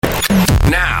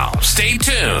stay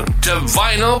tuned to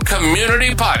Vinyl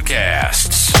Community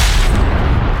Podcasts.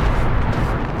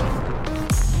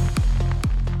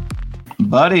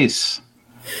 Buddies,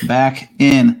 back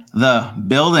in the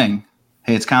building.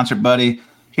 Hey, it's Concert Buddy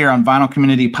here on Vinyl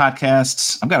Community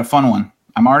Podcasts. I've got a fun one.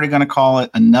 I'm already going to call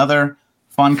it another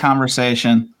fun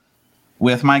conversation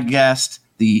with my guest,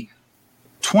 the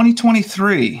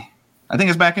 2023, I think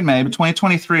it's back in May, but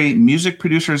 2023 Music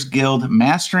Producers Guild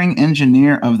Mastering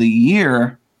Engineer of the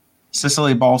Year,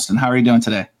 Cicely Balston. How are you doing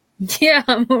today? Yeah,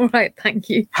 I'm all right. Thank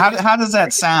you. How does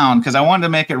that sound? Because I wanted to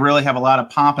make it really have a lot of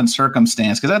pomp and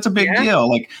circumstance, because that's a big deal.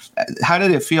 Like, how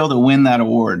did it feel to win that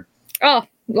award? Oh,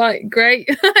 like, great.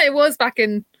 It was back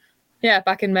in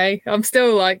May. I'm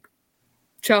still like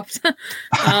chuffed.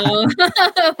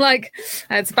 Like,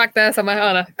 it's back there somewhere.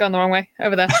 Oh no, gone the wrong way.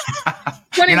 Over there.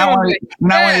 You're not one of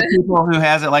the people who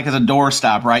has it like as a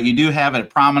doorstop, right? You do have it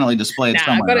prominently displayed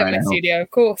somewhere. I've got it right? in my studio,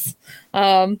 of course.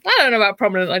 I don't know about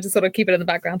prominent. I just sort of keep it in the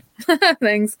background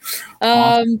things.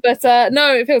 Awesome. But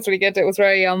no, it feels really good. It was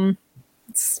very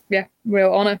it's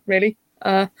real honor, really.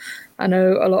 I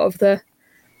know a lot of the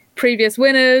previous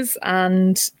winners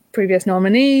and previous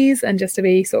nominees, and just to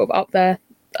be sort of up there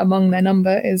among their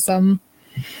number is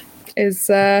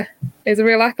a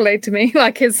real accolade to me.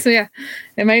 Like, it's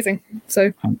amazing.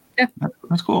 So yeah,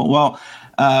 that's cool. Well,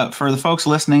 for the folks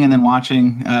listening and then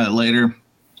watching later,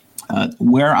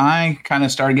 where I kind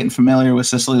of started getting familiar with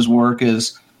Cicely's work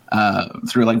is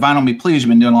through like Vinyl Me Please. You've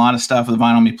been doing a lot of stuff with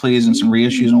Vinyl Me Please and some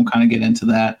reissues, and we'll kind of get into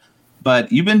that. But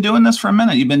you've been doing this for a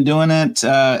minute. You've been doing it,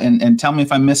 and tell me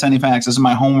if I miss any facts. This is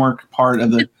my homework part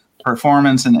of the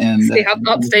performance and see how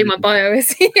up to date my bio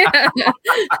is.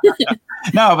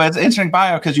 No, but it's an interesting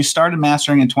bio because you started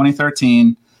mastering in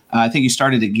 2013. I think you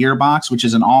started at Gearbox, which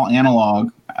is an all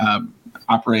analog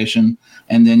operation,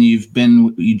 and then you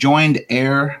joined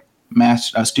Air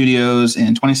Studios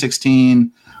in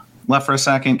 2016. Left for a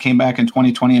second, came back in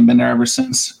 2020, and been there ever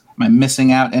since. Am I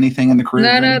missing out anything in the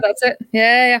career? No, that's it.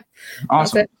 Yeah.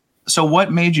 Awesome. That's it. So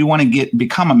what made you want to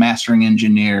become a mastering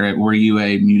engineer? Were you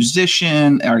a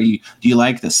musician? Do you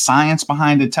like the science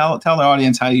behind it? Tell the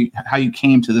audience how you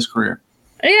came to this career.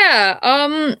 Yeah.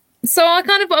 So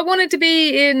I wanted to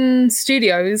be in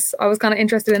studios. I was kind of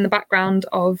interested in the background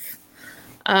of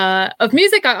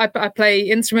music. I play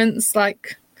instruments,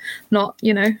 like, not,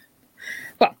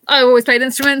 well, I always played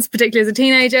instruments, particularly as a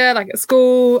teenager, like at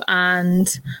school,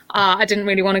 and I didn't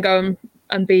really want to go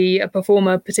and be a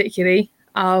performer particularly.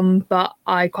 But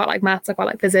I quite like maths, I quite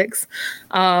like physics.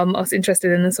 I was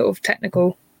interested in the sort of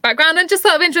technical background and just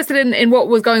sort of interested in what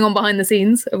was going on behind the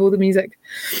scenes of all the music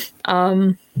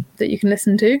that you can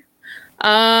listen to.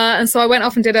 And so I went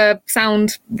off and did a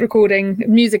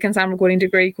music and sound recording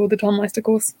degree called the Tonmeister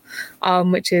course,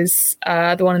 which is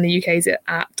the one in the UK is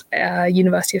at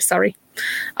University of Surrey.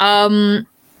 And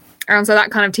so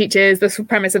that kind of teaches, the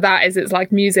premise of that is it's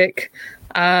like music,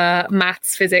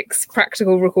 maths, physics,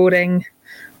 practical recording,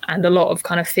 and a lot of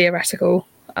kind of theoretical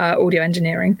audio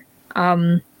engineering.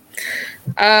 And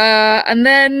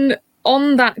then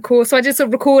on that course, so I did sort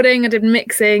of recording, I did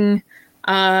mixing,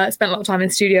 spent a lot of time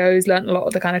in studios, learned a lot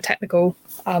of the kind of technical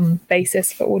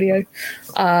basis for audio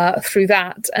through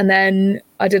that. And then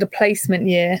I did a placement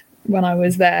year when I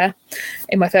was there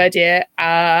in my third year,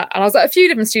 and I was at a few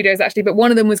different studios actually, but one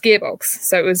of them was Gearbox.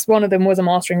 So one of them was a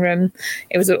mastering room.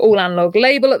 It was an all analog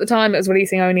label at the time. It was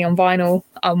releasing only on vinyl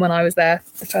when I was there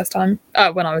the first time.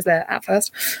 When I was there at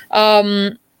first,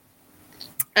 and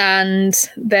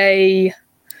they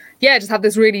just had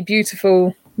this really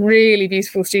beautiful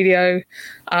studio,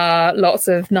 lots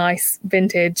of nice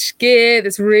vintage gear,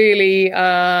 this really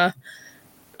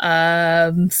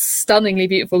stunningly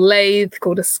beautiful lathe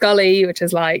called a Scully, which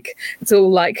is like, it's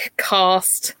all like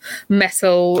cast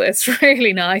metal. It's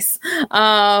really nice.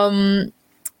 I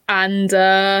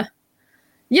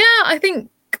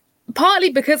think partly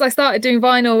because I started doing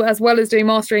vinyl as well as doing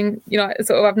mastering,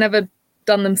 I've never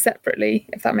done them separately,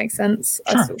 if that makes sense.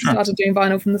 Sure, I sort of started doing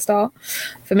vinyl from the start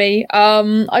for me.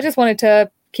 I just wanted to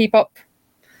keep up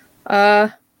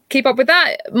with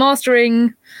that.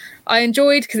 Mastering I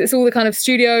enjoyed because it's all the kind of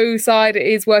studio side. It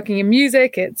is working in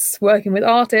music, it's working with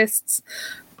artists,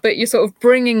 but you're sort of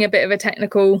bringing a bit of a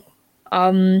technical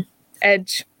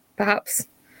edge perhaps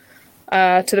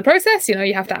to the process.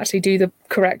 You have to actually do the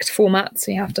correct formats,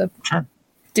 so you have to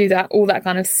do all that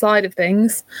kind of side of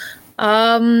things.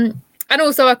 And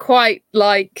also I quite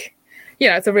like,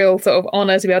 it's a real sort of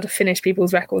honor to be able to finish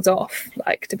people's records off,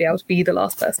 like to be able to be the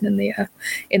last person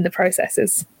in the process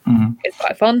is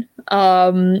quite fun.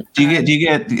 Do you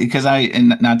get because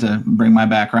not to bring my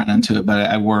background into it, but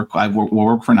I work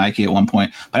for Nike at one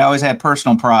point, but I always had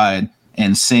personal pride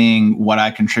and seeing what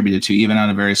I contributed to, even on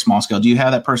a very small scale. Do you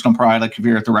have that personal pride, like if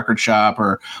you're at the record shop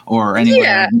or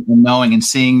anywhere, knowing and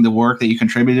seeing the work that you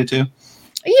contributed to?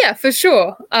 Yeah, for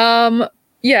sure.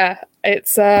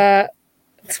 It's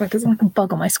sorry, there's like a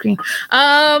bug on my screen.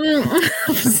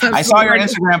 I saw your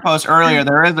Instagram post earlier.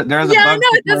 There is a bug. No,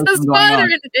 there's a spider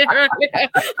in here. I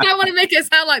don't want to make it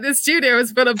sound like the studio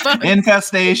is full of bugs.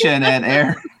 Infestation and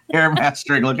air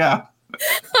mastering. Look out. How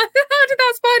did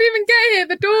that spider even get here?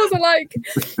 The doors are like,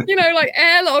 like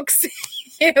airlocks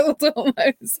sealed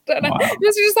almost. I don't know. Wow. It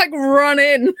must have just like run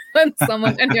in when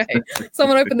someone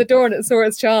opened the door and it saw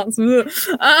its chance.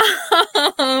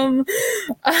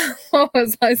 What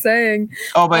was I saying?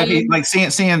 Oh, but like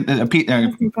seeing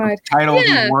titles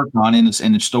you worked on in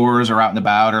the stores or out and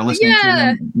about or listening to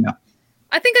them. Yeah.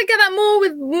 I think I get that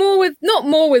not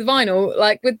more with vinyl,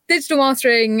 like with digital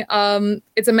mastering.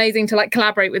 It's amazing to like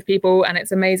collaborate with people, and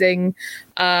it's amazing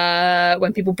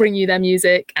when people bring you their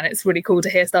music, and it's really cool to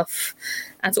hear stuff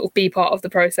and sort of be part of the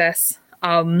process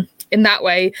in that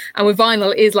way. And with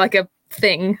vinyl is like a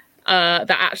thing that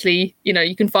actually,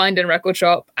 you can find in a record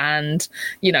shop, and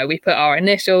we put our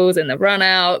initials in the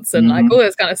runouts and like all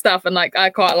this kind of stuff, and like I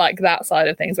quite like that side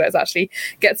of things where it actually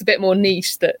gets a bit more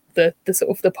niche, that the sort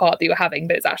of the part that you're having,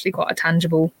 but it's actually quite a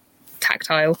tangible,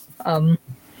 tactile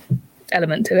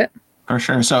element to it. For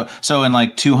sure. So in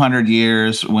like 200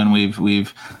 years, when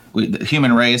the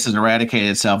human race has eradicated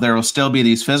itself, there will still be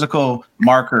these physical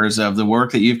markers of the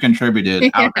work that you've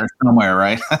contributed out there somewhere,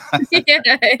 right? yeah,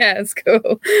 it's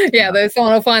cool. Yeah, there's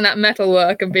someone will find that metal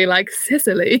work and be like,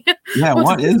 Cicely. Yeah,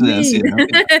 what is this?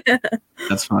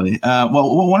 That's funny.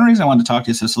 Well, one reason I wanted to talk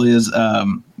to you, Cicely, is,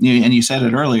 and you said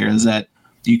it earlier, is that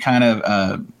you kind of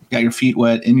got your feet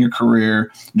wet in your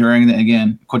career during the,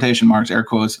 again, quotation marks, air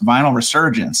quotes, vinyl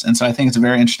resurgence. And so I think it's a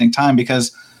very interesting time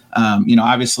because,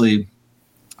 obviously,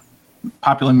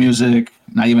 popular music,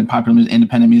 not even popular music,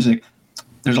 independent music,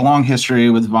 there's a long history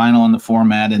with vinyl and the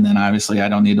format. And then obviously I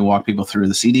don't need to walk people through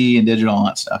the CD and digital and all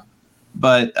that stuff.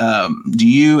 But do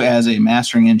you, as a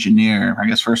mastering engineer, I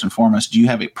guess first and foremost, do you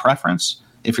have a preference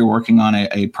if you're working on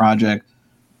a project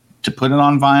to put it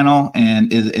on vinyl?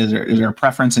 And is there a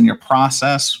preference in your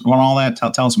process on all that?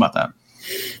 Tell us about that.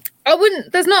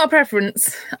 There's not a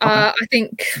preference. Okay. I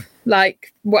think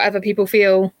like whatever people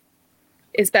feel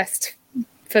is best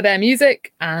for their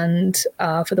music and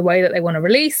for the way that they want to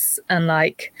release. And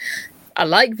like, I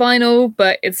like vinyl,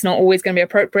 but it's not always going to be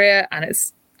appropriate. And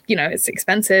it's, it's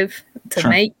expensive to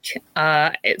make.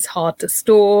 It's hard to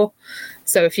store.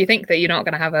 So if you think that you're not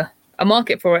going to have a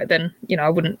market for it, then, I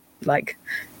wouldn't like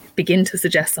begin to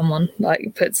suggest someone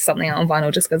like put something out on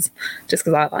vinyl just because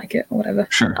I like it or whatever.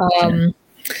 Sure.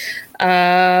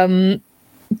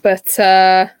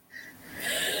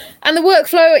 And the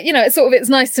workflow, it's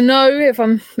nice to know if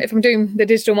I'm doing the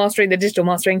digital mastering,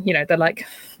 they're like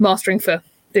mastering for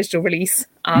digital release,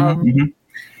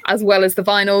 as well as the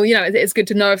vinyl. It's good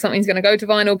to know if something's going to go to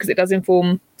vinyl because it does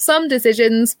inform some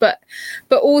decisions, but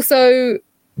also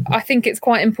I think it's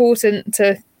quite important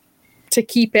to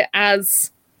keep it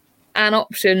as an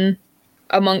option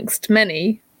amongst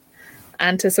many,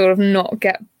 and to sort of not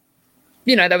get,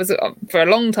 there was for a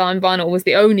long time vinyl was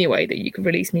the only way that you could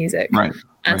release music, right?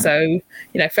 And so,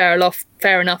 fair enough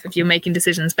if you're making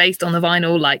decisions based on the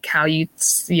vinyl, like how you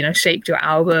shaped your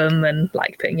album and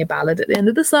like putting your ballad at the end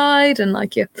of the side and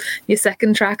like your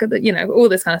second track at the, all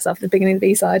this kind of stuff at the beginning of the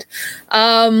B-side.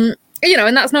 And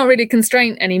that's not really a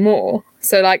constraint anymore.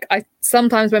 So like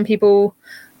sometimes people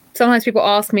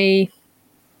ask me,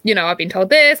 I've been told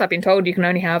this, I've been told you can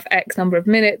only have X number of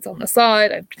minutes on the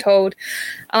side, I've been told.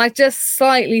 And I just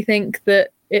slightly think that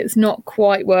it's not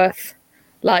quite worth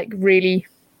like really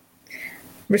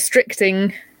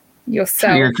restricting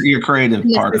yourself. Your creative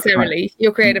part. Necessarily,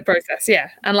 your creative process, yeah.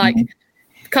 And like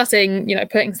cutting,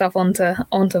 putting stuff onto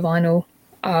vinyl,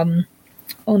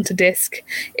 onto disc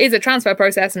is a transfer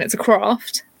process and it's a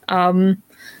craft. And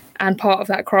part of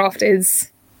that craft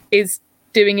is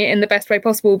doing it in the best way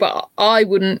possible. But I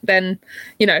wouldn't then,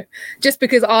 just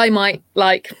because I might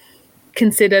like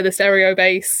consider the stereo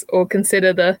bass or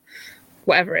consider the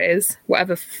whatever it is,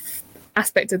 whatever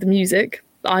aspect of the music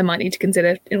that I might need to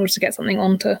consider in order to get something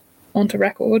onto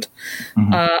record.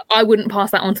 I wouldn't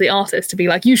pass that on to the artist to be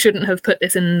like, you shouldn't have put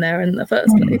this in there in the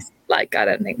first place. Like, I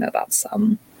don't think that's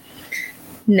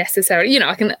necessary.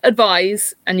 I can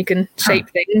advise and you can shape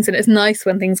things, and it's nice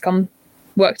when things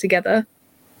work together.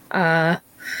 But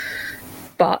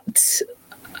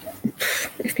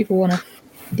if people want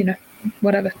to,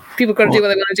 whatever, people got to do what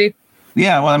they want to do.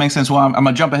 Yeah, well, that makes sense. Well, I'm going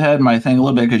to jump ahead in my thing a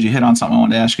little bit because you hit on something I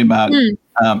wanted to ask you about.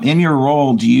 In your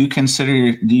role, do you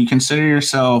consider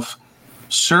yourself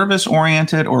service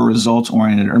oriented or results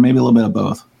oriented, or maybe a little bit of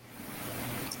both?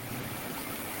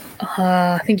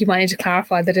 I think you might need to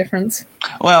clarify the difference.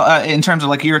 Well, in terms of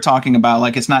like you were talking about,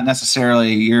 like it's not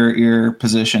necessarily your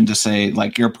position to say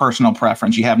like your personal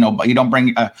preference. You don't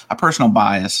bring a personal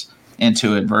bias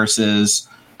into it versus,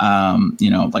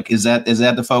 like is that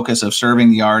the focus of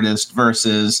serving the artist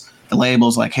versus the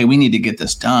labels like, hey, we need to get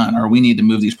this done or we need to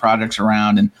move these projects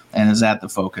around, and is that the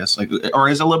focus? Like, or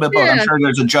is it a little bit both? Yeah. I'm sure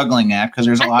there's a juggling act because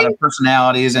there's a lot of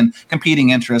personalities and competing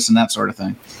interests and that sort of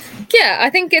thing. Yeah, I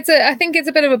think it's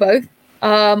a bit of a both.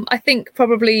 I think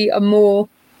probably a more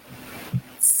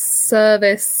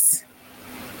service,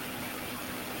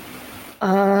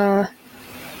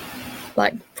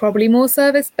 probably more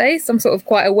service based. I'm sort of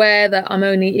quite aware that I'm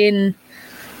only in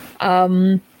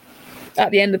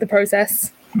at the end of the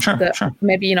process. Sure.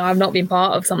 Maybe, I've not been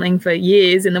part of something for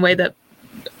years in the way that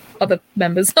other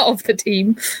members of the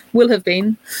team will have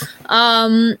been.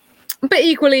 But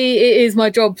equally, it is my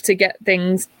job to get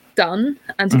things done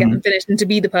and to get them finished and to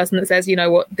be the person that says, you know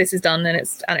what, this is done and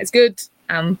it's good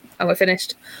and we're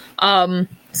finished.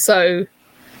 So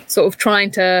sort of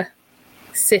trying to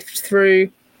sift through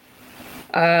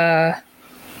when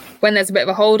there's a bit of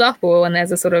a hold up or when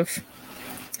there's a sort of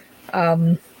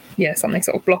something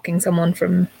sort of blocking someone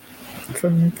from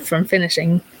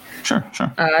finishing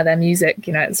their music.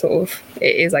 It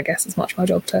is, I guess, as much my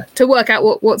job to work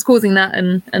out what's causing that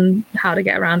and how to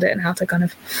get around it and how to kind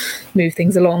of move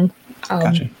things along.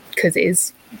 Because it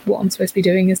is what I'm supposed to be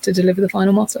doing is to deliver the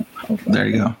final master. There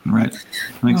you go. Right.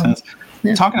 That makes sense.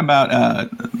 Yeah. Talking about,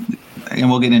 and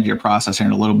we'll get into your process here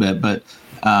in a little bit, but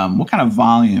what kind of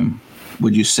volume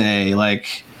would you say,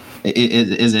 like,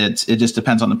 it just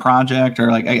depends on the project,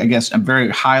 or like, I guess a very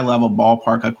high level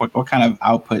ballpark, like what kind of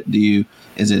output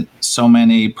is it so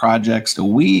many projects a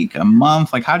week, a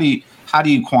month? Like, how do you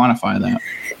quantify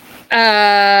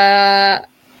that?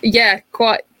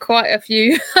 Quite a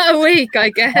few a week, I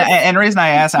guess. And the reason I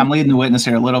ask, I'm leading the witness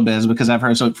here a little bit, is because I've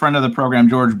heard, so friend of the program,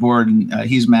 George Borden,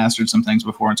 he's mastered some things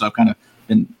before. And so I've kind of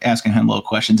been asking him little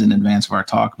questions in advance of our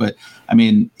talk. But I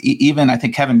mean, even I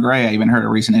think Kevin Gray, I even heard a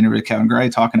recent interview with Kevin Gray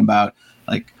talking about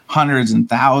like hundreds and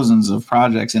thousands of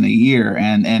projects in a year.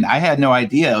 And I had no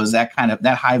idea it was that kind of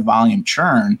that high volume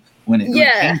churn when it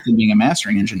came to being a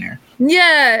mastering engineer.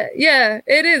 Yeah,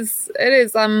 it is.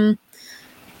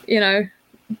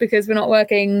 Because we're not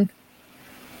working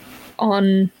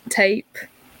on tape,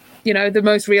 the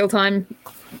most real time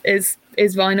is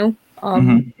vinyl.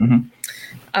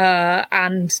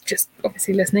 And just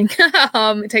obviously listening.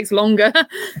 It takes longer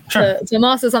to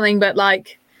master something, but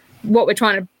like what we're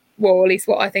trying to, well, at least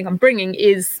what I think I'm bringing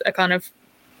is a kind of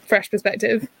fresh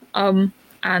perspective,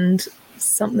 and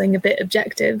something a bit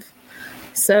objective.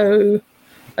 So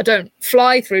I don't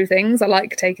fly through things. I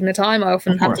like taking the time. I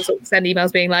often have to sort of send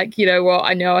emails being like, you know what,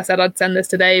 I know I said I'd send this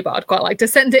today, but I'd quite like to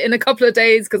send it in a couple of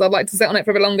days because I'd like to sit on it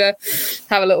for a bit longer,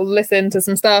 have a little listen to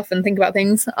some stuff and think about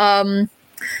things.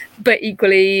 But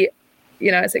equally,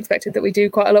 it's expected that we do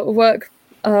quite a lot of work.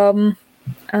 And,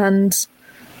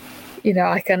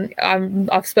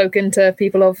 I've spoken to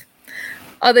people of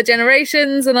other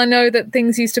generations and I know that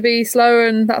things used to be slower,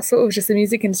 and that's sort of just the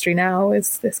music industry now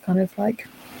is this kind of like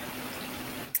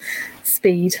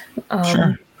speed,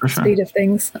 speed of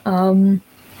things. So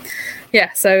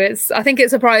I think it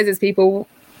surprises people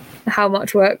how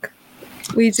much work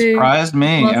we do. Surprised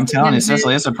me. I'm telling you,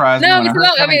 Cicely, it surprised me. When I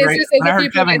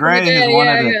heard Kevin Gray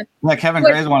is Kevin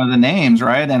Gray is one of the names,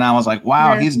 right? And I was like,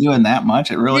 wow, he's doing that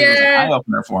much. It really was an eye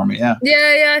opener for me.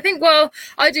 I think,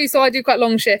 I do quite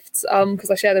long shifts because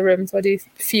I share the room, so I do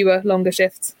fewer longer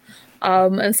shifts.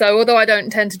 And so although I don't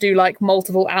tend to do like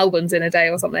multiple albums in a day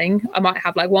or something, I might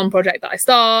have like one project that I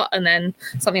start and then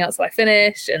something else that I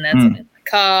finish and then something that I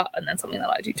cut and then something that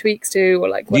I do tweaks to, or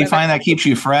like whatever. Do you find that keeps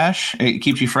you fresh? It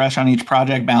keeps you fresh on each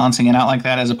project, balancing it out like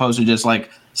that, as opposed to just like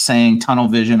saying tunnel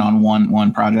vision on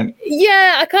one project?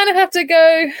 Yeah, I kind of have to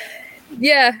go.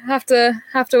 Yeah, have to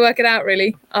work it out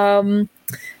really.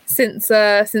 Since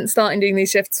starting doing these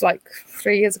shifts like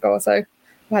 3 years ago or so,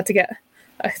 I had to get.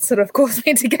 It sort of caused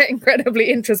me to get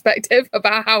incredibly introspective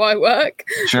about how I work,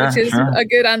 which is a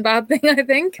good and bad thing, I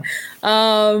think.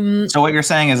 So what you're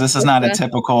saying is this is not a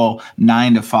typical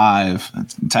 9 to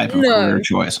 5 type of career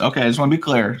choice. Okay, I just want to be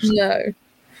clear.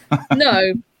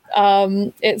 No,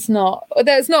 it's not.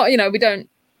 There's not. We don't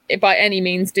by any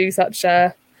means do such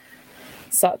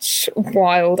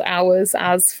wild hours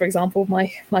as, for example,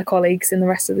 my colleagues in the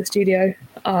rest of the studio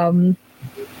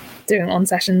doing on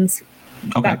sessions.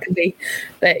 Okay. That could be,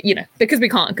 but because we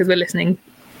can't, because we're listening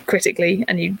critically,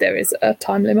 and there is a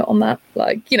time limit on that.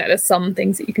 Like, there's some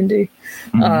things that you can do,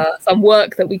 Mm-hmm. some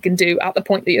work that we can do at the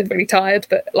point that you're really tired,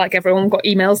 but like everyone, we've got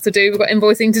emails to do, we've got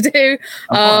invoicing to do.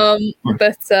 Of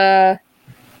course.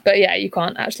 But yeah, you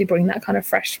can't actually bring that kind of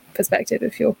fresh perspective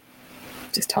if you're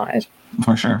just tired.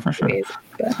 For sure.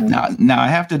 But, Now I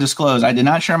have to disclose, I did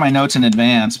not share my notes in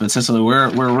advance, but Cicely, we're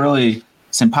really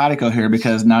simpatico here,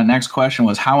 because now next question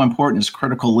was, how important is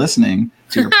critical listening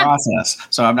to your process?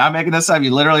 So I'm not making this up.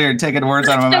 You literally are taking words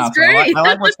out of my mouth. So I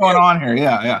like what's going on here.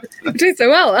 Yeah. You do so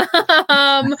well.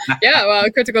 Yeah,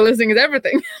 well, critical listening is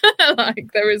everything.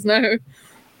 Like, there is no,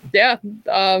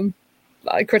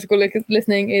 like, critical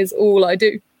listening is all I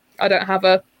do. I don't have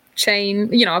a chain.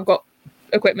 I've got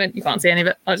equipment. You can't see any of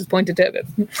it. I just pointed to it. But,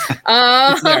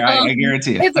 it's there, I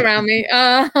guarantee you. It's around me.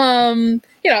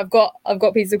 I've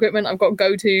got pieces of equipment. I've got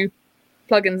go-to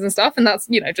plugins and stuff, and that's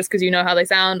just because how they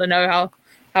sound. I know how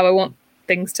I want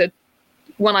things to.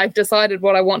 When I've decided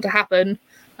what I want to happen,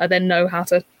 I then know how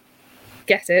to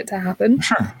get it to happen.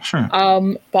 Sure.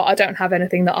 But I don't have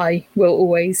anything that I will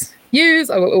always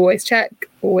use. I will always check,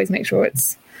 always make sure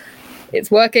it's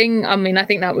working. I mean, I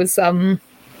think that was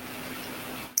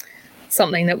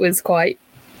something that was quite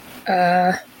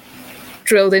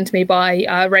drilled into me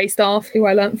by Ray Staff, who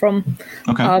I learnt from.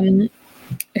 Okay.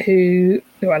 Who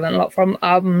I learnt a lot from.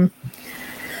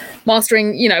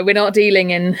 Mastering, we're not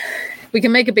dealing in. We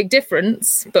can make a big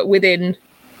difference, but within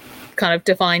kind of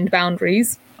defined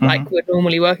boundaries. Mm-hmm. Like, we're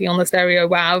normally working on the stereo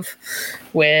WAV,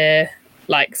 where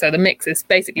so the mix is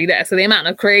basically there. So the amount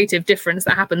of creative difference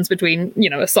that happens between,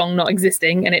 a song not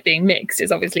existing and it being mixed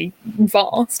is obviously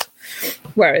vast.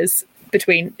 Whereas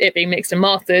between it being mixed and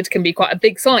mastered can be quite a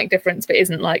big sonic difference, but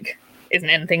isn't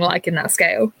anything like in that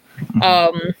scale.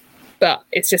 Mm-hmm. But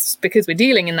it's just because we're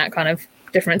dealing in that kind of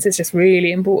difference, it's just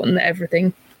really important that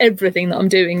everything that I'm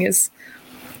doing is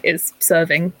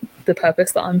serving the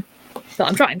purpose that I'm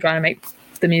trying to make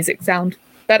the music sound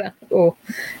better or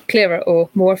clearer or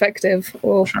more effective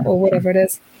or whatever it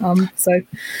is. So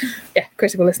yeah,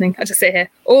 critical listening. I just sit here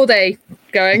all day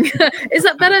going, is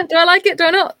that better? Do I like it? Do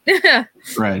I not? Yeah.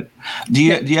 Right. Do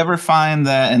you ever find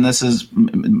that, and this is,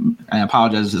 I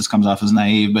apologize if this comes off as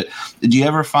naive, but do you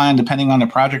ever find, depending on the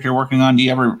project you're working on, do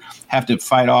you ever have to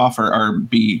fight off or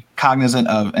be cognizant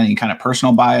of any kind of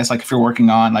personal bias? Like, if you're working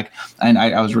on, like, and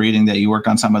I was reading that you worked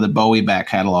on some of the Bowie back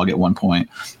catalog at one point,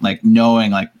 like,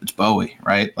 knowing, like, it's Bowie,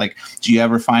 right? Like, do you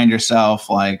ever find yourself,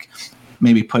 like,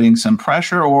 maybe putting some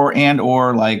pressure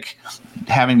or like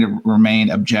having to remain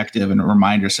objective and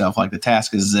remind yourself, like, the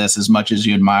task is this, as much as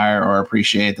you admire or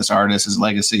appreciate this artist's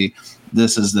legacy,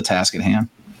 this is the task at hand?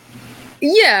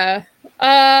 Yeah.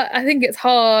 I think it's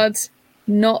hard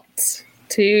not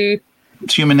to.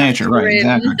 It's human nature, right?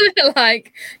 Exactly.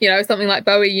 Like, something like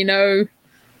Bowie, not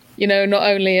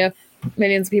only are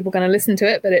millions of people going to listen to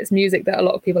it, but it's music that a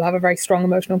lot of people have a very strong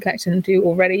emotional connection to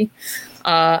already.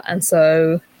 And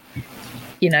so,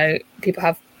 people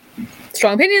have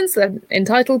strong opinions, they're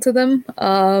entitled to them.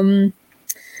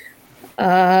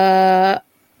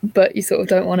 But you sort of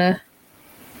don't want to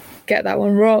get that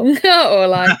one wrong or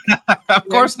like of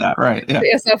course not, right? Yeah. Put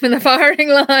yourself in the firing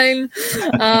line.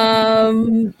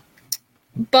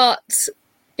 But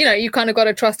you kind of got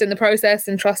to trust in the process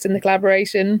and trust in the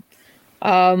collaboration.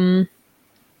 The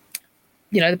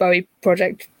Bowie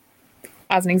project,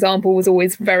 as an example, was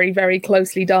always very, very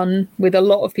closely done with a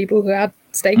lot of people who had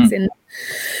stakes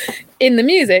in the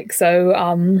music.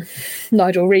 So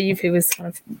Nigel Reeve, who was kind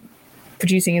of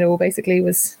producing it all, basically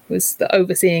was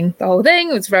overseeing the whole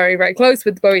thing. It was very, very close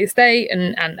with the Bowie estate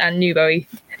and knew Bowie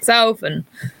himself, and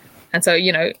so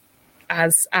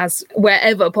as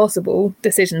wherever possible,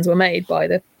 decisions were made by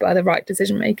the right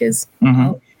decision makers,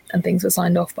 and things were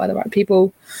signed off by the right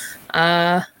people,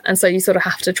 and so you sort of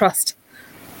have to trust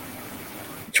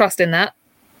in that,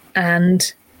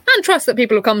 and trust that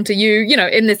people will come to you.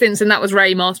 In this instance, that was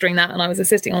Ray mastering that, and I was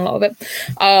assisting on a lot of it.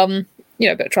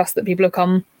 But trust that people will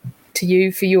come to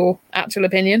you for your actual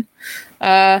opinion,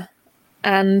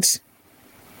 and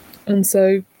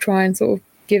so try and sort of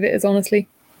give it as honestly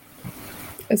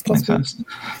as possible.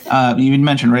 You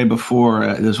mentioned Ray before.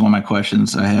 This is one of my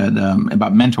questions I had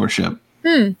about mentorship,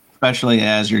 especially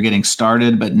as you're getting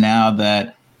started. But now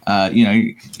that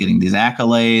you're getting these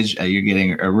accolades, you're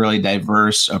getting a really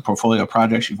diverse portfolio of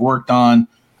projects you've worked on.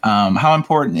 How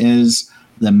important is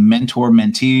the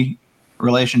mentor-mentee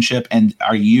relationship, and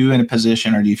are you in a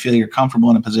position, or do you feel you're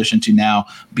comfortable in a position to now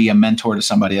be a mentor to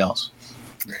somebody else?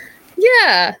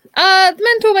 Yeah, the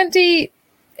mentor-mentee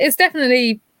is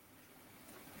definitely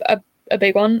a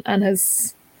big one, and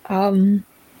has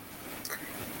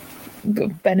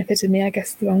benefited me, I guess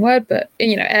is the wrong word, but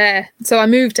Air. So I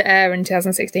moved to Air in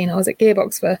 2016. I was at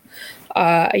Gearbox for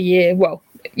a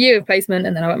year of placement,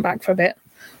 and then I went back for a bit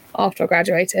after I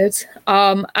graduated.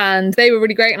 And they were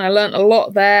really great, and I learned a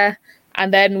lot there.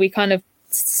 And then we kind of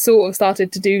sort of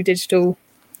started to do digital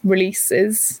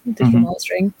releases, digital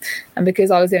mastering, and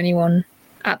because I was the only one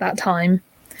at that time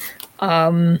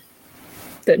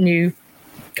that knew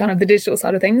kind of the digital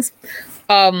side of things,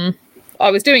 I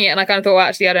was doing it, and I kind of thought, well,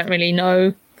 actually, I don't really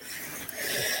know.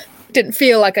 Didn't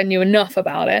feel like I knew enough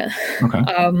about it.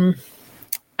 Okay.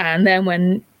 And then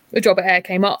when the job at Air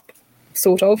came up,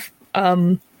 sort of,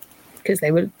 because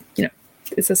they were,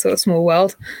 it's a sort of small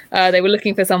world. They were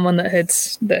looking for someone that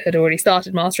had already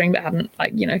started mastering, but hadn't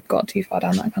got too far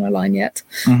down that kind of line yet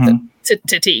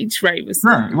to teach. Ray was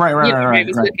Ray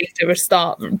was looking to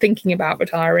start thinking about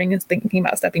retiring and thinking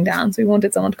about stepping down. So we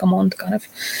wanted someone to come on to kind of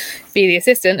be the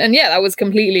assistant, and yeah, that was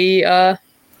completely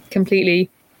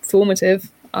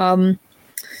formative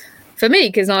for me,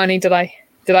 because not only did I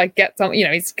get some,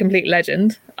 he's a complete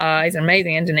legend. He's an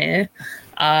amazing engineer.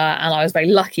 And I was very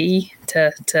lucky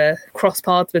to cross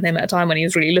paths with him at a time when he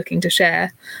was really looking to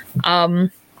share a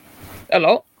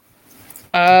lot.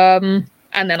 And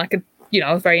then I could,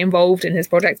 I was very involved in his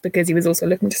projects because he was also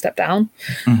looking to step down.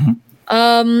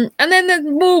 And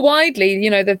then more widely,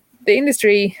 the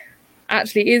industry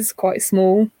actually is quite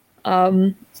small,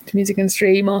 the music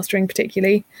industry, mastering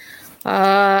particularly.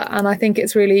 And I think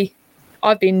it's really,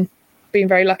 I've been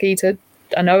very lucky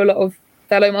I know a lot of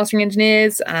fellow mastering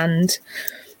engineers, and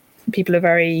people are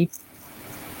very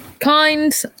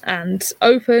kind and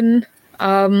open.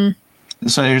 So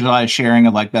there's a lot of sharing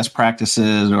of like best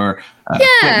practices or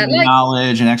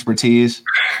knowledge and expertise.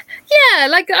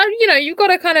 Yeah, you've got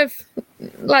to kind of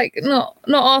not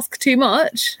ask too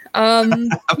much. I'm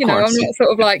not sort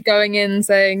of like going in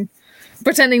saying,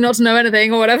 pretending not to know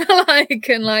anything or whatever.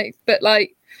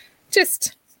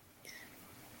 Just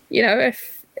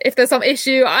if there's some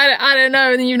issue, I don't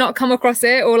know, and you've not come across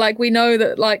it, or we know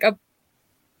that a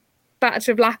batch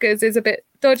of lacquers is a bit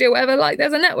dodgy or whatever,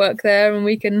 there's a network there, and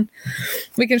we can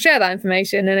share that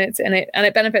information, and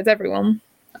it benefits everyone.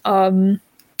 And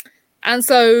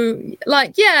so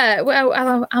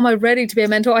am I ready to be a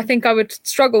mentor? I think I would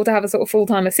struggle to have a sort of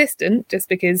full-time assistant, just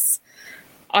because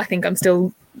I think I'm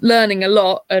still learning a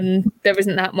lot, and there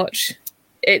isn't that much.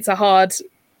 It's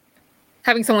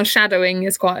having someone shadowing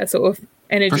is quite a sort of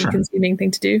energy-consuming thing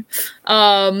to do.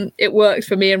 It worked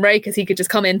for me and Ray because he could just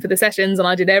come in for the sessions and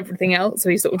I did everything else. So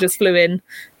he sort of just flew in,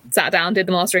 sat down, did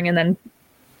the mastering, and then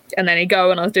he'd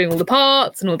go, and I was doing all the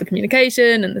parts and all the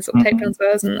communication and the sort of tape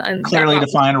transfers and clearly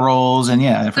defined roles, and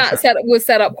that was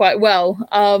set up quite well.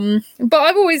 But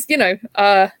I've always,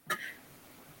 this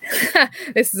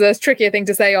is a trickier thing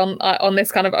to say on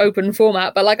this kind of open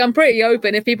format, but I'm pretty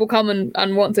open. If people come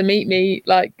and want to meet me,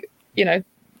 I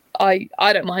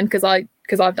don't mind, because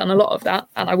I've done a lot of that,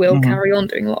 and I will carry on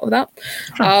doing a lot of that.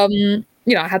 Sure.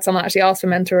 I had someone actually ask for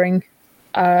mentoring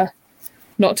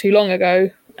not too long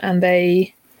ago, and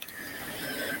they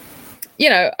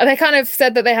kind of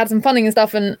said that they had some funding and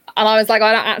stuff, and I was like,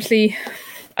 I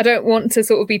don't want to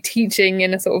sort of be teaching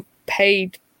in a sort of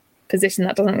paid position.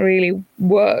 That doesn't really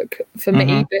work for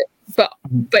me. But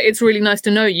it's really nice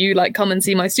to know you. Come and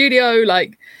see my studio.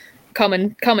 Come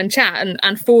and chat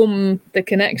and form the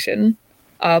connection,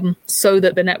 so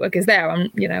that the network is there. I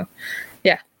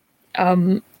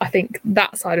think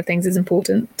that side of things is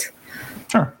important.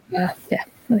 Sure. I think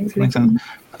it's really makes sense.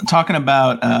 Talking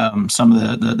about some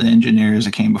of the engineers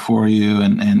that came before you,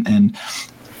 and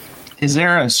is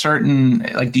there a certain,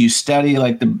 do you study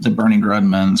the Bernie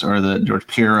Grudmans or the George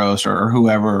Piros or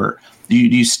whoever? Do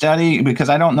you study? Because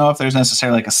I don't know if there's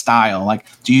necessarily a style.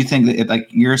 Do you think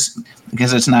that yours,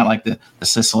 because it's not the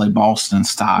Cicely Balston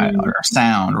style or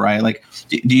sound, right?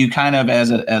 Do you kind of,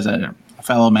 as a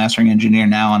fellow mastering engineer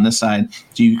now on this side,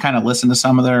 do you kind of listen to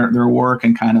some of their work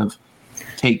and kind of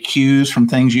take cues from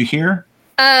things you hear?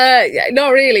 Not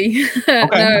really.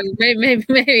 Okay. No,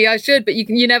 maybe I should, but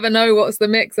you never know what's the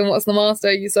mix and what's the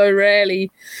master. You so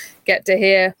rarely get to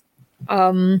hear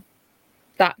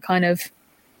that kind of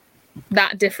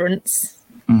that difference.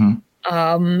 You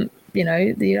don't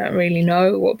really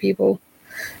know what people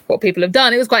have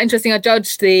done. It was quite interesting. I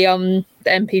judged the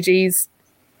MPGs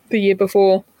the year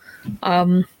before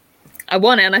I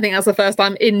won it, and I think that's the first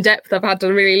time in depth I've had to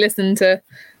really listen to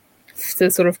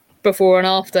sort of before and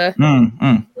after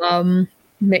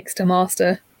mix to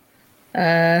master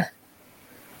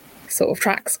sort of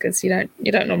tracks, because you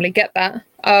don't normally get that.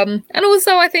 And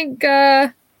also I think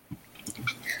I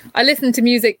listen to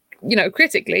music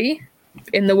critically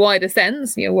in the wider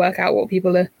sense, work out what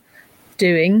people are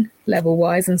doing level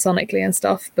wise and sonically and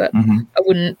stuff, but I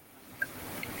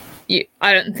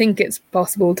don't think it's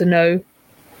possible to know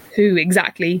who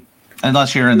exactly,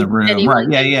 unless you're in the room, right?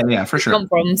 Yeah, for sure. Come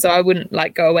from, so I wouldn't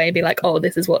like go away and be like, oh,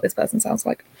 this is what this person sounds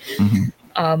like,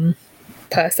 per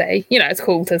se. It's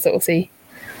cool to sort of see,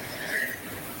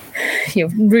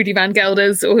 Rudy Van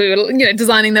Gelders, or who are,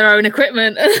 designing their own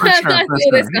equipment. For sure.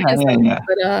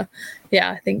 But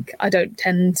I think I don't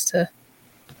tend to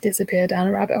disappear down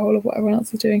a rabbit hole of what everyone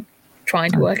else is doing,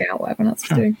 trying to work out what everyone else is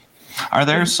doing. Are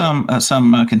there some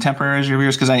contemporaries of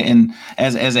yours? Because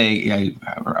as a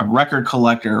record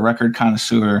collector, a record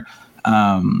connoisseur,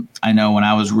 I know when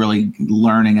I was really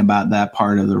learning about that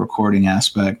part of the recording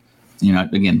aspect,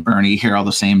 again, Bernie, you hear all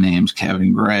the same names: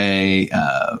 Kevin Gray,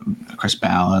 Chris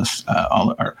Ballas,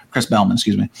 or Chris Bellman,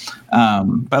 excuse me.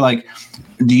 But like,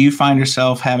 do you find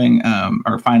yourself having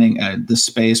or finding the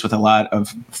space with a lot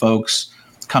of folks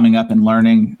coming up and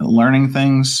learning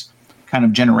things kind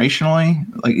of generationally?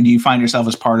 Like, do you find yourself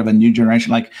as part of a new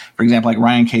generation? Like, for example, like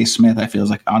Ryan K. Smith, I feel is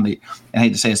like I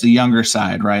hate to say it's the younger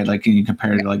side, right? Like, can you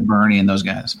compare it to like Bernie and those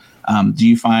guys? Do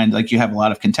you find like you have a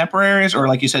lot of contemporaries, or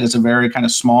like you said, it's a very kind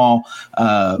of small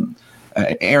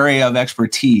area of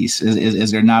expertise?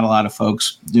 Is there not a lot of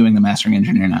folks doing the mastering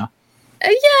engineer now?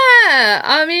 Yeah,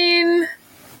 I mean,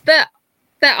 there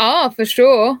are for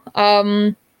sure,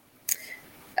 but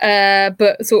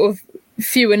sort of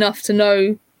few enough to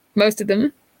know most of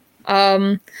them.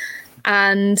 And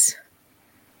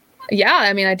yeah,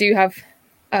 I mean, I do have,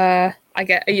 I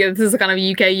get, this is a kind of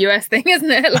UK US thing, isn't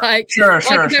it? Like, sure. There's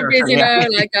some I'm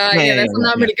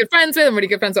really good friends with. I'm really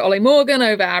good friends with Ollie Morgan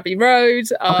over Abbey Road.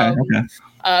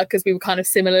 Because we were kind of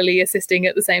similarly assisting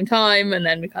at the same time, and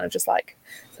then we kind of just like,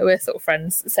 so we're sort of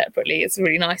friends separately. It's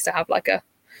really nice to have like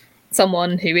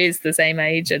someone who is the same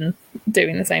age and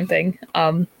doing the same thing,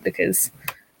 because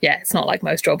it's not like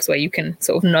most jobs where you can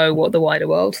sort of know what the wider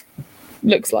world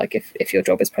looks like if your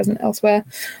job is present elsewhere.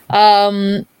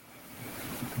 I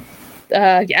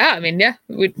mean,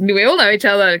 we all know each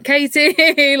other.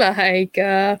 Katie, like,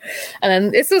 and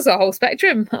then this was a whole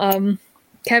spectrum.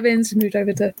 Kevin's moved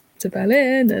over to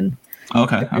Berlin, and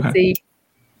okay. I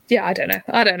don't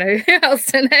know who else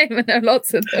to name. I know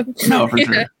lots of them. No, for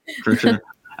sure.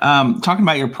 Talking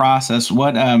about your process,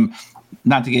 what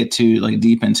not to get too like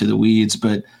deep into the weeds,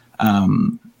 but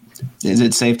is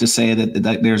it safe to say that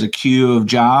there's a queue of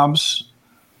jobs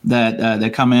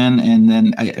that come in, and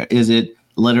then is it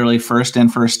literally first in,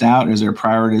 first out? Is there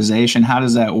prioritization? How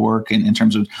does that work in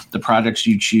terms of the projects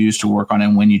you choose to work on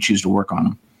and when you choose to work on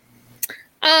them?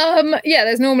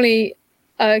 There's normally,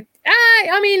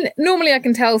 normally I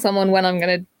can tell someone when I'm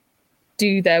going to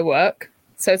do their work.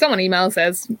 So someone emails,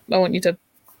 says, I want you to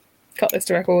cut this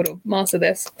to record or master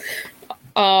this.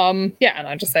 And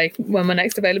I just say when my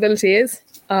next availability is.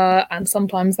 And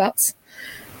sometimes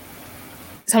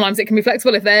it can be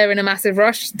flexible if they're in a massive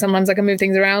rush. Sometimes I can move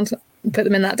things around, put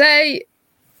them in that day.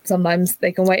 Sometimes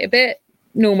they can wait a bit.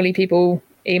 Normally people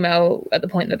email at the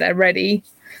point that they're ready.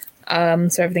 So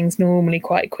everything's normally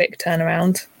quite quick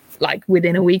turnaround, like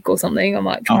within a week or something. I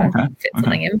might try and fit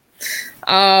something in.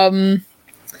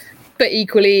 But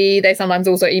equally, they sometimes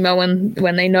also email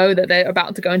when they know that they're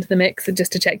about to go into the mix,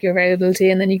 just to check your availability,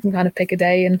 and then you can kind of pick a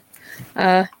day and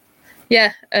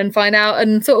and find out.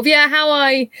 And sort of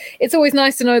it's always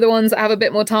nice to know the ones that have a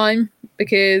bit more time,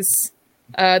 because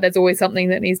there's always something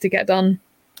that needs to get done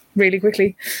really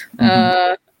quickly.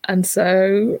 And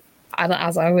so,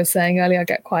 as I was saying earlier, I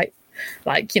get quite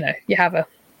like, you have a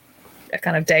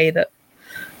kind of day that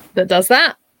does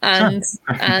that, and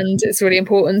and it's really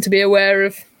important to be aware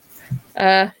of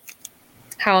how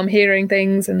I'm hearing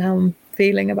things and how I'm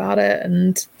feeling about it,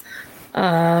 and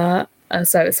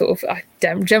so it's sort of, I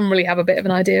generally have a bit of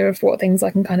an idea of what things I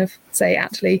can kind of say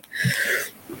actually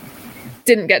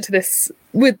didn't get to this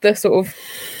with the sort of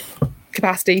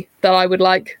capacity that I would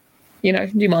like. Do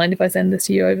you mind if I send this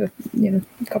to you over, a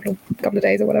couple of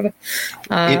days or whatever?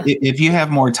 If you have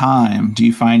more time, do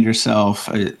you find yourself,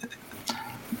 I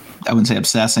wouldn't say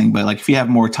obsessing, but like if you have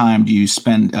more time, do you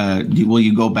spend, will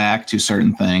you go back to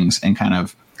certain things and kind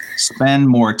of spend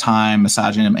more time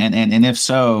massaging them? And if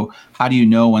so, how do you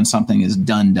know when something is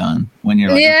done? When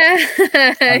you're like, you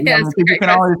can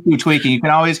always keep tweaking. You can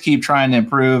always keep trying to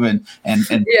improve and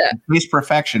reach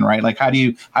perfection, right? Like how do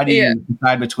you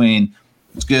decide between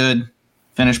it's good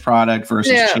finished product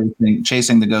versus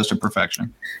chasing the ghost of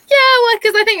perfection? Yeah,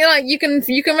 because I think like you can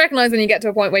recognize when you get to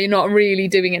a point where you're not really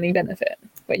doing any benefit,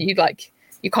 where you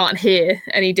can't hear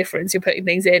any difference. You're putting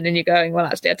things in and you're going, well,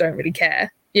 actually, I don't really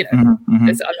care.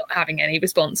 Because I'm not having any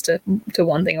response to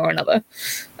one thing or another,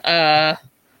 and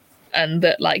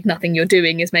that like nothing you're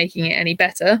doing is making it any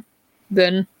better.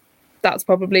 then that's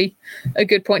probably a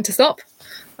good point to stop.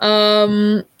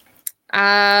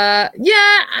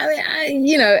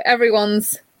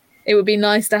 It would be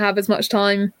nice to have as much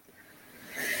time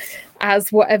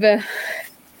as whatever.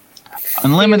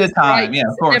 Unlimited time, right, yeah,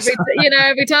 of course.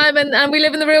 Every time, and we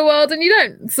live in the real world, and you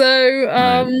don't. So,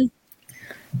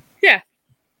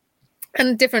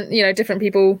 and different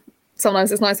people.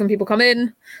 Sometimes it's nice when people come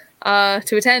in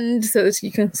to attend, so that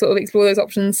you can sort of explore those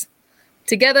options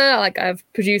together. Like, I have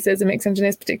producers and mix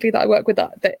engineers, particularly, that I work with.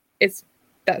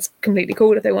 That's completely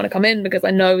cool if they want to come in, because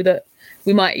I know that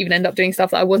we might even end up doing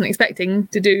stuff that I wasn't expecting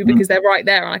to do because they're right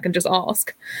there and I can just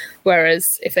ask.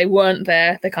 Whereas if they weren't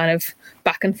there, the kind of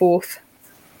back and forth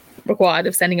required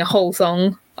of sending a whole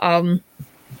song to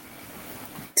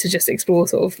just explore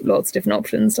sort of lots of different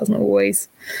options doesn't always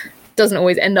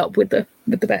end up with the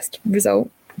best result.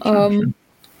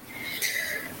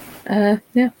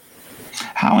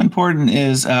 How important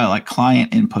is like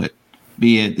client input,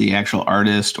 be it the actual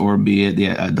artist or be it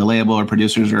the label or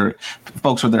producers or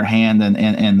folks with their hand in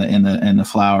the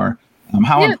flower?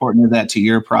 How important is that to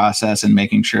your process and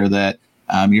making sure that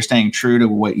you're staying true to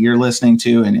what you're listening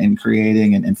to and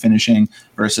creating and finishing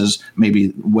versus maybe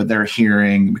what they're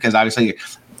hearing? Because obviously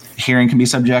hearing can be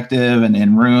subjective and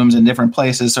in rooms and different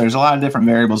places. So there's a lot of different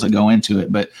variables that go into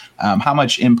it. But how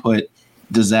much input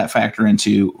does that factor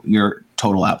into your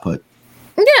total output?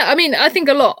 Yeah, I mean, I think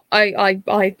a lot. I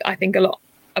think a lot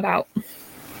about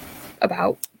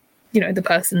the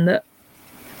person that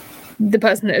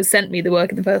has sent me the work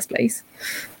in the first place,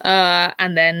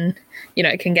 and then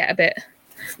it can get a bit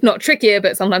not trickier,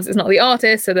 but sometimes it's not the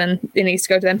artist, so then it needs to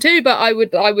go to them too. But I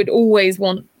would always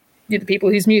want the people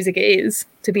whose music it is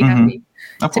to be happy,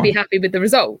 be happy with the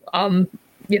result.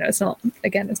 It's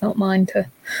not mine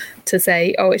to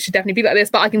say, oh, it should definitely be like this,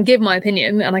 but I can give my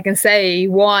opinion and I can say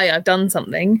why I've done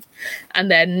something, and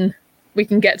then we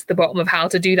can get to the bottom of how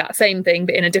to do that same thing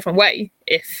but in a different way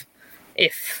if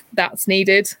that's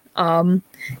needed,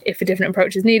 if a different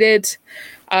approach is needed.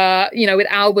 With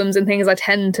albums and things, I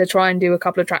tend to try and do a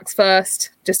couple of tracks first,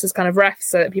 just as kind of refs,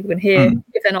 so that people can hear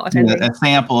if they're not attending. A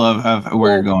sample of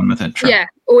where you're going with it. Sure. Yeah,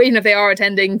 or even if they are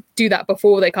attending, do that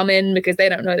before they come in, because they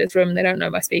don't know this room, they don't know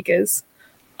my speakers.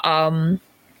 And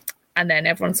then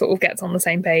everyone sort of gets on the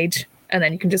same page, and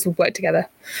then you can just work together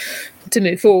to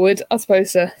move forward, as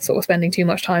opposed to sort of spending too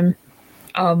much time.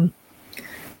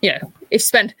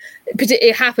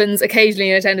 It happens occasionally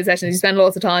in attended sessions, you spend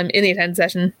lots of time in the attended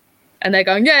session and they're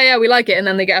going, yeah, we like it, and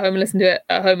then they get home and listen to it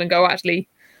at home and go, actually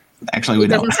we it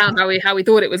doesn't sound how we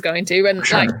thought it was going to. And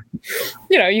sure.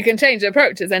 You can change the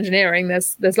approach. It's engineering.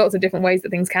 There's lots of different ways that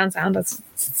things can sound, as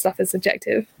stuff is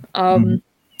subjective.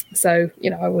 So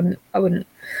I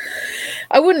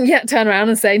wouldn't yet turn around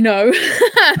and say no,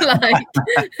 like,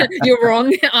 you're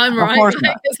wrong, I'm right.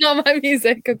 Like, it's not my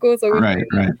music. Of course I wouldn't.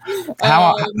 Right.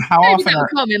 How often will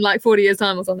come in like 40 years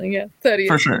time or something? Yeah, 30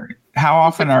 years. For sure. How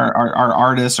often are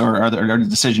artists or other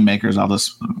decision makers, I'll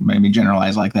just maybe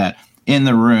generalize like that, in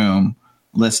the room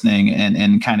listening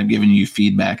and kind of giving you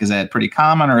feedback? Is that pretty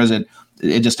common, or is it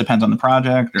just depends on the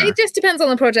project? Or? It just depends on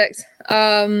the project.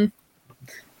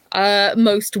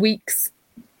 Most weeks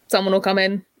someone will come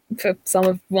in for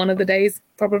one of the days,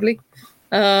 probably.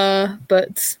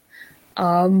 But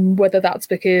whether that's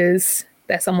because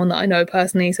they're someone that I know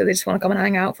personally, so they just want to come and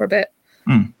hang out for a bit,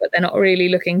 but they're not really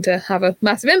looking to have a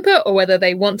massive input, or whether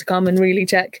they want to come and really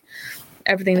check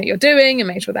everything that you're doing and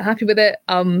make sure they're happy with it,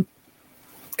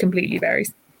 completely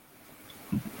varies.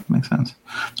 Makes sense.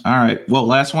 All right. Well,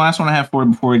 last one I have for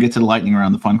you before we get to the lightning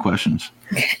round, the fun questions,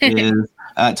 is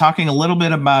talking a little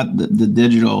bit about the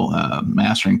digital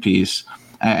mastering piece.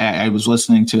 I was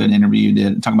listening to an interview you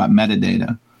did talking about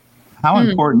metadata. How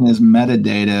important is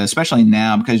metadata, especially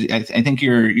now? Because I think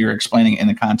you're explaining it in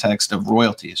the context of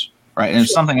royalties, right? And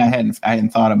it's something I hadn't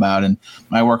thought about. And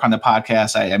when I work on the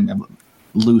podcast, I'm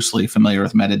loosely familiar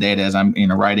with metadata as I'm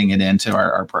writing it into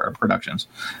our productions.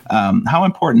 How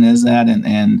important is that,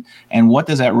 and what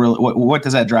does that really what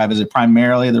does that drive? Is it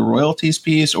primarily the royalties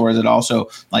piece, or is it also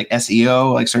like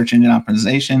SEO, like search engine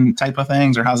optimization type of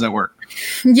things, or how does that work?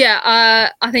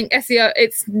 Yeah, I think SEO,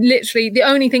 it's literally the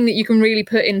only thing that you can really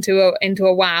put into a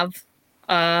WAV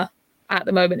at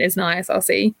the moment is an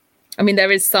ISRC. I mean,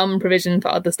 there is some provision for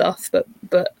other stuff, but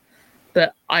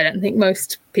I don't think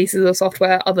most pieces of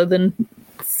software other than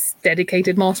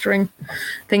dedicated mastering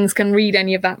things can read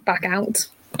any of that back out.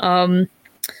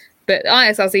 But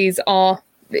ISRCs are,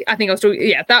 I think I was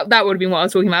talking, that would have been what I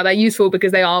was talking about. They're useful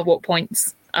because they are what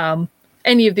points.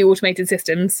 Any of the automated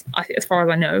systems, as far as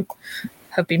I know,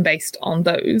 have been based on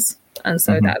those. And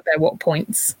so that they're what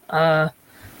points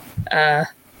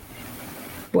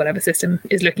whatever system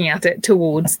is looking at it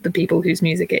towards the people whose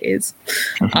music it is.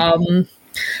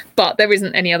 But there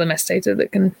isn't any other metadata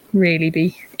that can really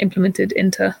be implemented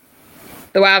into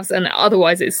the WAVs, and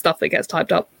otherwise it's stuff that gets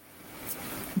typed up,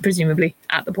 presumably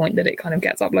at the point that it kind of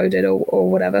gets uploaded or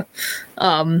whatever.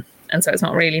 And so it's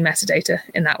not really metadata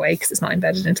in that way because it's not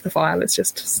embedded into the file. It's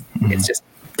just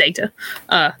data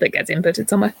that gets inputted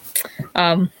somewhere.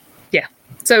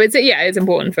 So it's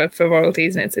important for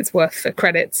royalties, and it's worth for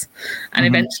credits. And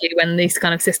eventually, when these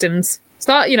kind of systems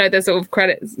start, the sort of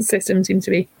credit system seems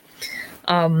to be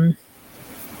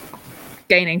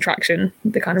gaining traction.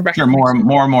 The kind of recognition,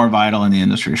 more and more vital in the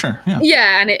industry. Sure,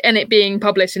 yeah, and it being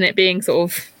published and it being sort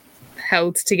of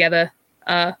held together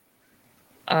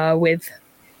with.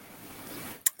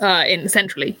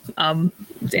 Centrally,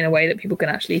 in a way that people can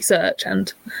actually search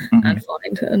and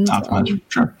find and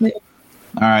sure. Yeah.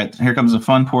 All right, here comes the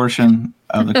fun portion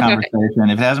of the conversation.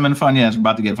 If it hasn't been fun yet, it's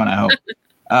about to get fun, I hope.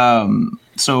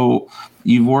 So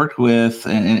you've worked with,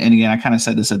 and again, I kind of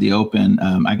said this at the open.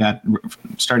 I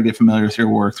started to get familiar with your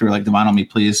work through like the Vinyl Me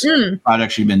Please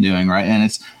projects you've been doing, right? And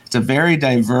it's a very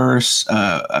diverse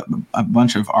a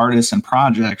bunch of artists and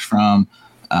projects from.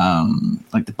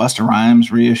 Like the Busta Rhymes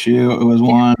reissue, it was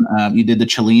one. You did the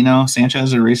Chileno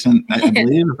Sanchez, a recent, I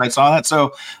believe, if I saw that.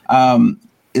 So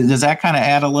does that kind of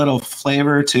add a little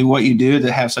flavor to what you do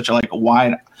to have such a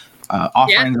wide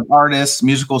offering of artists,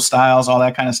 musical styles, all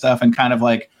that kind of stuff, and kind of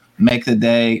like make the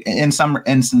day, in some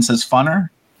instances, funner?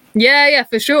 Yeah,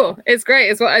 for sure. It's great.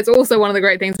 It's also one of the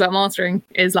great things about mastering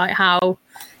is like how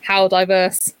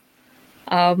diverse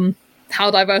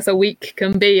a week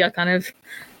can be. I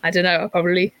don't know.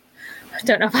 I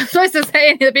don't know if I'm supposed to say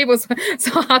any of the people,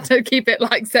 so I have to keep it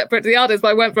like separate to the artists. But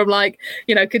I went from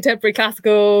contemporary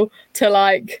classical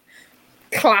to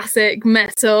classic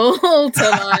metal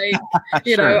to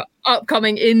sure.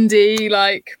 Upcoming indie,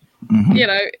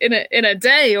 in a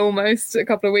day almost a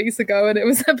couple of weeks ago, and it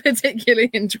was a particularly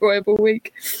enjoyable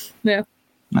week. Yeah.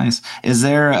 Nice. Is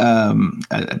there I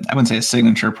wouldn't say a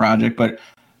signature project, but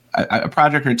a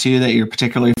project or two that you're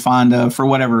particularly fond of for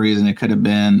whatever reason? It could have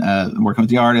been working with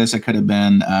the artist. It could have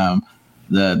been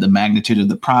the magnitude of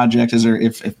the project. Is there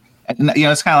if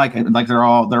it's kind of like they're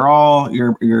all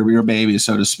your babies,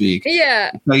 so to speak.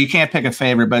 Yeah. So you can't pick a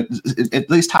favorite, but at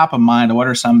least top of mind, what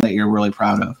are some that you're really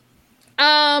proud of?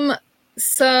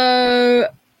 So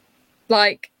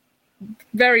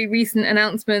very recent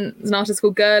announcement, there's an artist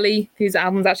called Girly whose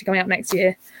album's actually coming out next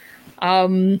year.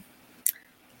 And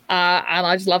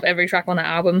I just love every track on that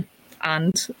album,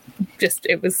 and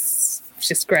it was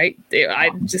just great. I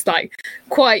just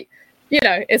quite,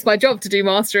 it's my job to do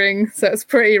mastering, so it's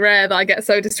pretty rare that I get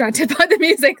so distracted by the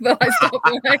music that I stop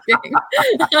working.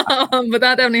 But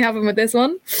that definitely happened with this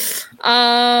one.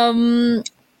 I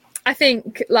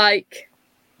think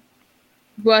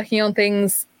working on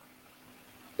things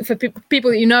for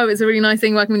people that is a really nice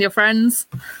thing. Working with your friends.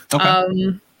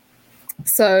 Okay.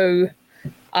 So.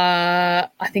 I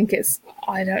think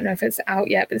I don't know if it's out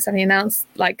yet, but it's only announced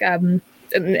and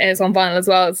it's on vinyl as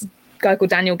well. It's a guy called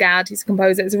Daniel Gadd, he's a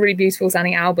composer. It's a really beautiful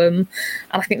sounding album,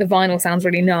 and I think the vinyl sounds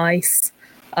really nice.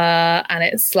 And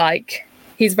it's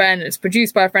he's it's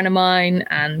produced by a friend of mine,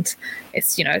 and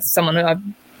it's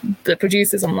someone the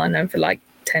producer, someone I've known for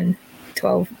 10,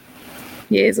 12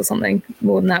 years or something,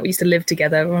 more than that. We used to live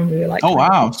together when we were oh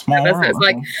wow, small world. So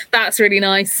it's that's really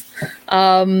nice.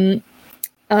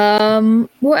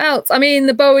 What else? I mean,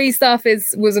 the Bowie stuff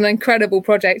was an incredible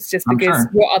project, just because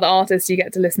what other artists you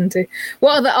get to listen to?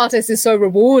 What other artists is so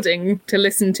rewarding to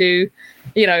listen to,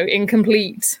 in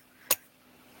complete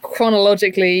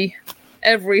chronologically,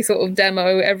 every sort of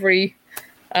demo, every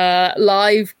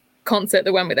live concert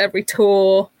that went with every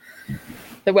tour,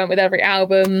 that went with every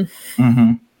album.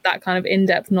 Mm-hmm. That kind of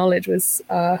in-depth knowledge was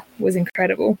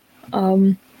incredible.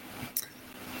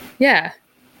 Yeah.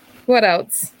 What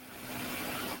else?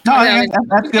 No,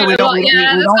 that's good. We don't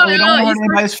hurt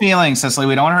anybody's feelings, Cicely.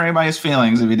 We don't hurt anybody's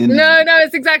feelings if you didn't. No,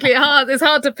 it's exactly hard. It's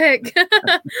hard to pick.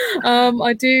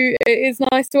 I do. It is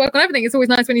nice to work on everything. It's always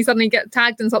nice when you suddenly get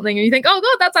tagged in something and you think, "Oh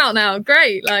God, that's out now!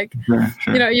 Great!" Sure.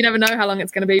 You never know how long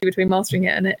it's going to be between mastering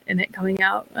it and it coming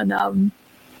out, and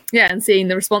and seeing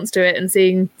the response to it and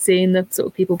seeing the sort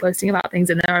of people posting about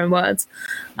things in their own words.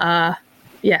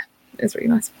 It's really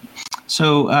nice.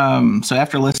 So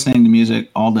after listening to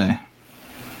music all day.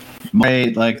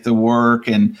 Like the work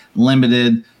and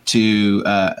limited to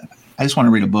I just want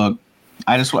to read a book.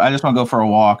 I just want to go for a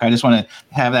walk. I just want to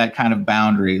have that kind of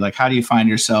boundary. How do you find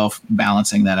yourself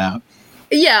balancing that out?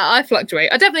 Yeah, I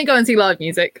fluctuate. I definitely go and see live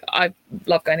music. I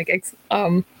love going to gigs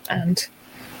and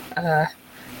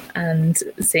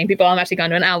seeing people. I'm actually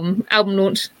going to an album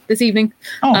launch this evening.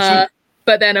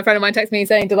 But then a friend of mine texted me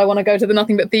saying, did I want to go to the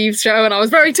Nothing But Thieves show? And I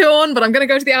was very torn, but I'm going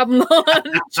to go to the album launch.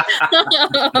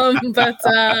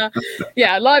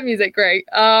 Yeah, live music, great.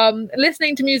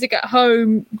 Listening to music at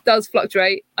home does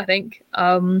fluctuate, I think.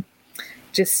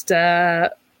 Just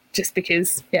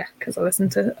because I listen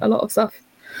to a lot of stuff.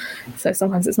 So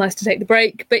sometimes it's nice to take the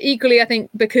break. But equally, I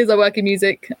think because I work in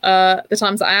music, the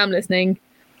times that I am listening,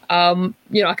 I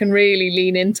can really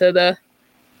lean into the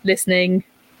listening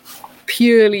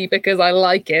purely because I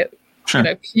like it.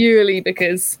 Sure. Purely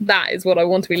because that is what I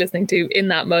want to be listening to in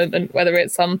that moment, whether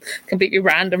it's some completely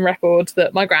random record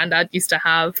that my granddad used to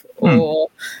have, or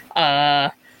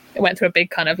it went through a big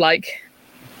kind of like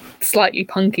slightly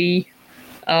punky,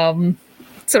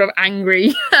 sort of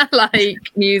angry like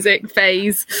music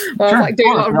phase where I was like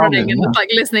doing a lot of running and like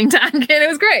listening to angry, and it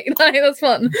was great. Like, that's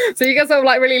fun. So you can sort of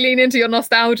like really lean into your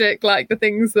nostalgic, like the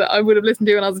things that I would have listened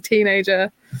to when I was a teenager.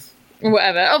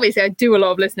 Whatever. Obviously, I do a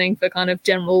lot of listening for kind of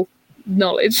general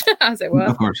knowledge, as it were,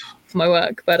 of course, for my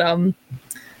work. But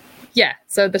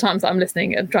so the times that I'm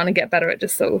listening and trying to get better at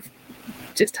just sort of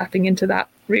just tapping into that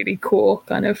really core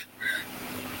kind of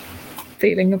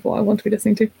feeling of what I want to be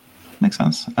listening to. Makes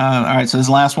sense. All right, so this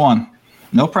last one,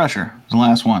 no pressure. This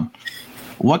last one.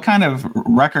 What kind of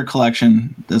record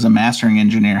collection does a mastering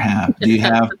engineer have? Do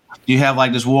you have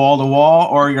like this wall to wall,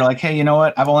 or you're like, hey, you know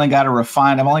what? I've only got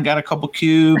a couple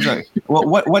cubes.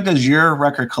 What does your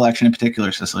record collection in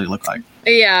particular, Cicely, look like?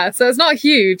 Yeah, so it's not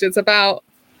huge. It's about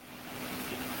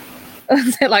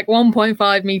like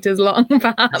 1.5 meters long,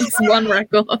 perhaps one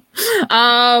record.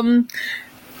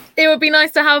 It would be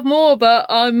nice to have more, but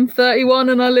I'm 31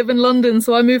 and I live in London,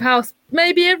 so I move house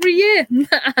maybe every year.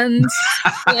 And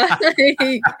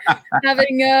like,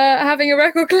 having a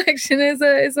record collection is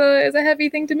a heavy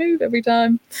thing to move every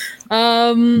time.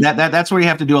 That's where you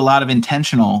have to do a lot of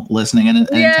intentional listening and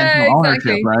intentional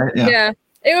ownership, right? Yeah.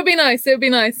 It would be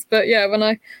nice, but yeah, when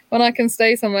I can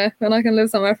stay somewhere, when I can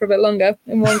live somewhere for a bit longer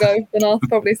in one go, then I'll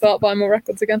probably start buying more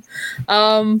records again.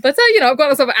 But I've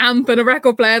got a sort of amp and a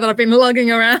record player that I've been lugging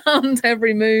around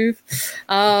every move.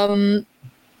 So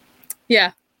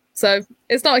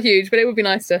it's not huge, but it would be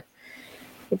nice to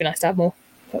have more.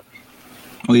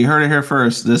 Well, you heard it here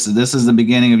first. This is the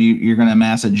beginning of you. You're going to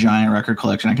amass a giant record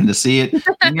collection. I can just see it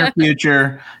in your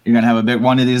future. You're going to have a big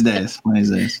one of these days. I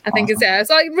think it's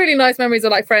like really nice memories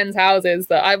of like friends' houses.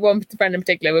 That I have one friend in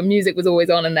particular where music was always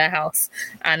on in their house,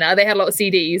 and they had a lot of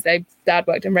CDs. Dad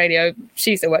worked in radio.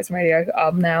 She still works in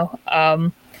radio now.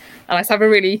 And I just have a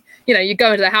really, you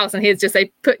go into the house and here's just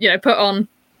put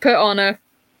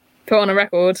on a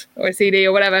record or a CD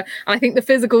or whatever, and I think the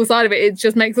physical side of it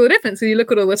just makes all the difference. So you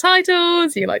look at all the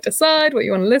titles, you like decide what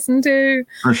you want to listen to.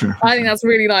 For sure. I think that's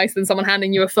really nice than someone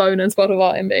handing you a phone and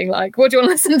Spotify and being like, what do you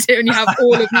want to listen to? And you have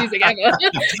all of music ever.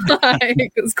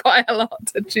 Like, there's quite a lot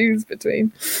to choose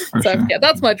between. Sure. Yeah,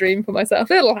 that's my dream for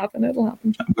myself. It'll happen.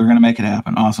 We're going to make it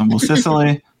happen. Awesome. Well,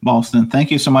 Cicely, Balston,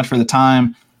 thank you so much for the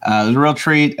time. It was a real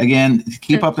treat. Again,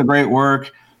 keep up the great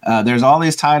work. There's all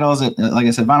these titles, like I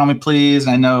said, Vinyl Me Please.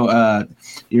 I know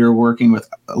you're working with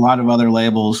a lot of other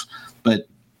labels, but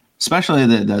especially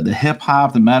the hip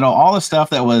hop, the metal, all the stuff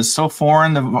that was so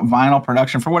foreign to vinyl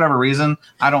production for whatever reason.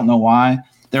 I don't know why.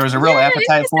 There was a real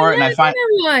appetite for it, and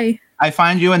I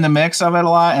find you in the mix of it a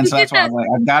lot, and so that's why I was like,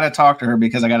 I've got to talk to her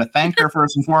because I got to thank her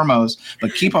first and foremost.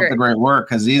 But keep up the great work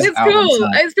because these albums. Cool.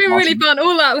 It's been awesome. Really fun.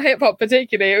 All that hip hop,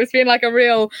 particularly, it's been like a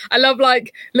real. I love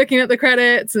like looking at the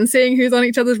credits and seeing who's on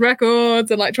each other's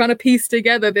records and like trying to piece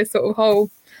together this sort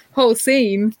of whole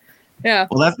scene. Yeah.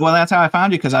 Well, that's how I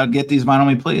found you because I'd get these Vinyl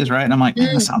Me Please, right? And I'm like,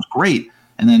 man, that sounds great.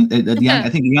 And then I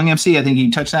think Young MC, I think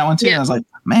you touched that one too. Yeah.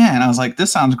 And I was like,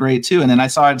 this sounds great too. And then I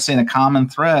saw it saying a common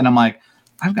thread, and I'm like,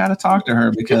 I've got to talk to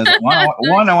her because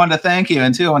one, I wanted to thank you,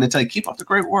 and two, I wanted to tell you, keep up the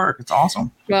great work. It's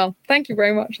awesome. Well, thank you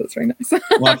very much. That's very nice.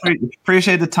 Well,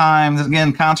 appreciate the time.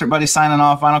 Again, Concert Buddy signing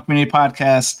off, Vinyl Community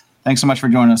Podcast. Thanks so much for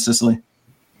joining us, Cicely.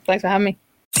 Thanks for having me.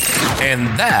 And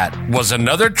that was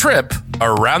another trip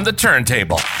around the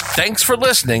turntable. Thanks for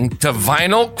listening to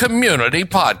Vinyl Community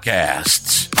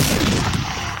Podcasts.